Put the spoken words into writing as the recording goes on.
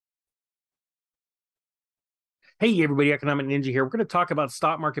Hey, everybody, Economic Ninja here. We're going to talk about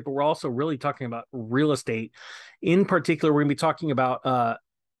stock market, but we're also really talking about real estate. In particular, we're going to be talking about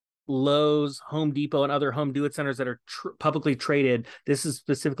Lowe's, Home Depot, and other home do-it centers that are publicly traded. This is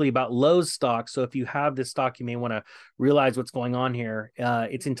specifically about Lowe's stock. So if you have this stock, you may want to realize what's going on here.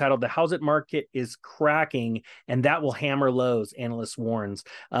 It's entitled "The Housing Market is Cracking," and that will hammer Lowe's, analyst warns.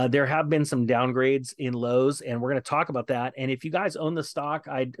 There have been some downgrades in Lowe's, and we're going to talk about that. And if you guys own the stock,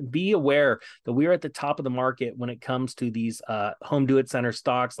 I'd be aware that we are at the top of the market when it comes to these home do-it center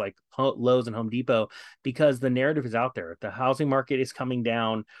stocks like Lowe's and Home Depot, because the narrative is out there. The housing market is coming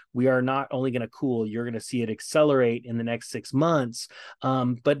down. We are not only going to cool, you're going to see it accelerate in the next 6 months.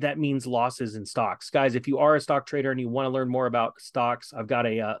 But that means losses in stocks. Guys, if you are a stock trader and you want to learn more about stocks, I've got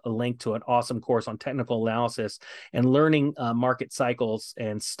a link to an awesome course on technical analysis and learning market cycles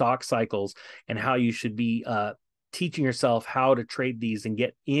and stock cycles and how you should be teaching yourself how to trade these and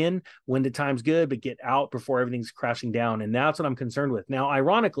get in when the time's good, but get out before everything's crashing down. And that's what I'm concerned with. Now,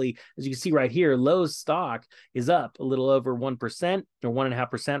 ironically, as you can see right here, Lowe's stock is up a little over 1% or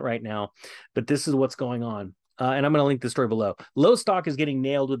 1.5% right now, but this is what's going on. And I'm going to link the story below. Lowe's stock is getting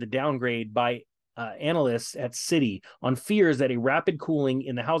nailed with a downgrade by analysts at CITI on fears that a rapid cooling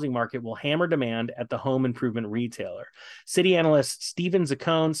in the housing market will hammer demand at the home improvement retailer. CITI analyst Steven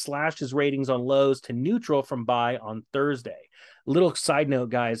Zaccone slashed his ratings on Lowe's to neutral from buy on Thursday. Little side note,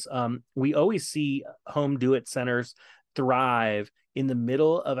 guys, we always see home do-it centers thrive in the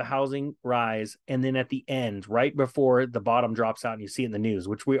middle of a housing rise and then at the end, right before the bottom drops out and you see it in the news,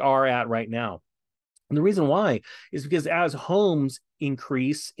 which we are at right now. And the reason why is because as homes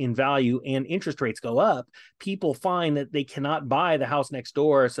increase in value and interest rates go up, people find that they cannot buy the house next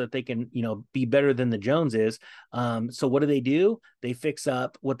door so that they can, be better than the Joneses. So what do? They fix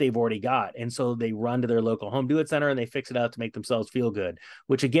up what they've already got. And so they run to their local home do-it center and they fix it up to make themselves feel good,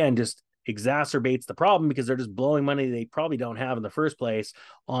 which again, just exacerbates the problem because they're just blowing money they probably don't have in the first place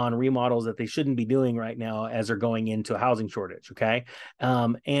on remodels that they shouldn't be doing right now as they're going into a housing shortage. Okay.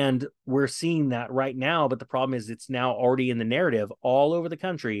 And we're seeing that right now, but the problem is it's now already in the narrative all over the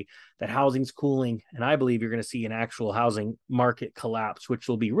country that housing's cooling. And I believe you're going to see an actual housing market collapse, which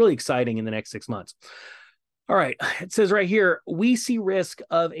will be really exciting in the next 6 months. All right. It says right here, we see risk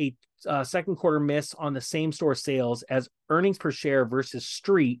of a second quarter miss on the same store sales as earnings per share versus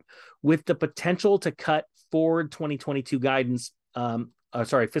street, with the potential to cut forward 2022 guidance.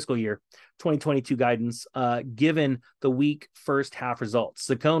 Fiscal year 2022 guidance, given the weak first half results.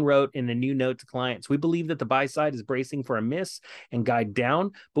 Zaccone wrote in a new note to clients, "We believe that the buy side is bracing for a miss and guide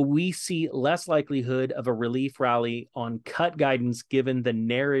down, but we see less likelihood of a relief rally on cut guidance given the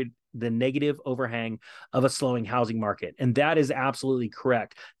negative overhang of a slowing housing market." And that is absolutely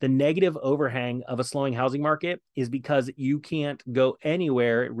correct. The negative overhang of a slowing housing market is because you can't go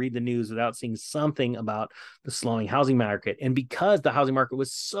anywhere, read the news without seeing something about the slowing housing market. And because the housing market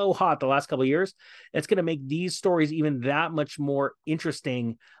was so hot the last couple of years, it's going to make these stories even that much more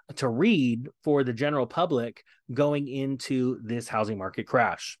interesting to read for the general public going into this housing market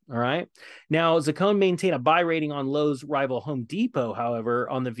crash. All right. Now, Zaccone maintained a buy rating on Lowe's rival Home Depot, however,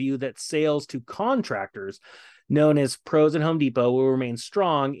 on the view that sales to contractors known as pros at Home Depot will remain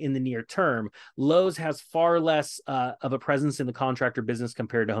strong in the near term. Lowe's has far less of a presence in the contractor business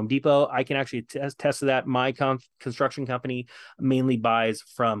compared to Home Depot. I can actually test to that. My construction company mainly buys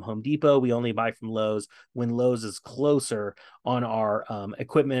from Home Depot. We only buy from Lowe's when Lowe's is closer on our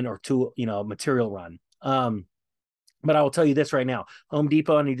equipment or tool, material run. But I will tell you this right now, Home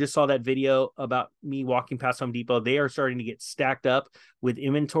Depot, and you just saw that video about me walking past Home Depot, they are starting to get stacked up with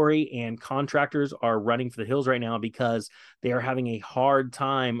inventory, and contractors are running for the hills right now because they are having a hard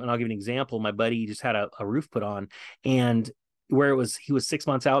time. And I'll give you an example. My buddy just had a roof put on, and where he was 6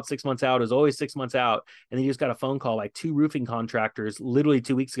 months out, it was always 6 months out. And then he just got a phone call by 2 roofing contractors literally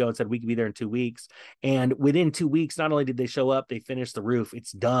 2 weeks ago and said, we could be there in 2 weeks. And within 2 weeks, not only did they show up, they finished the roof.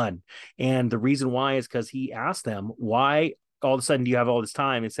 It's done. And the reason why is because he asked them, why all of a sudden do you have all this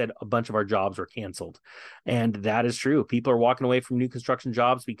time? And said a bunch of our jobs were canceled. And that is true. People are walking away from new construction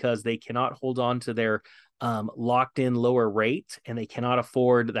jobs because they cannot hold on to their locked in lower rate, and they cannot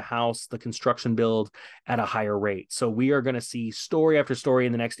afford the construction build at a higher rate. So we are going to see story after story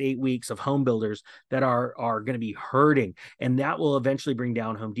in the next 8 weeks of home builders that are going to be hurting, and that will eventually bring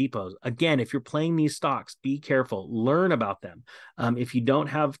down Home Depots. Again, if you're playing these stocks, be careful, learn about them. If you don't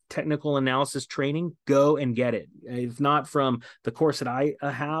have technical analysis training, go and get it. If not from the course that I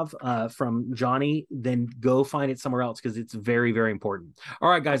have from Johnny, then go find it somewhere else because it's very, very important. All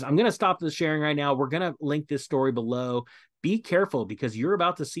right, guys, I'm going to stop the sharing right now. We're going to link this story below. be careful because you're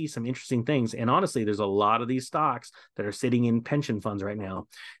about to see some interesting things. And honestly, there's a lot of these stocks that are sitting in pension funds right now.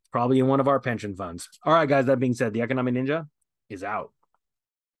 It's probably in one of our pension funds. All right, guys, that being said, the Economic Ninja is out.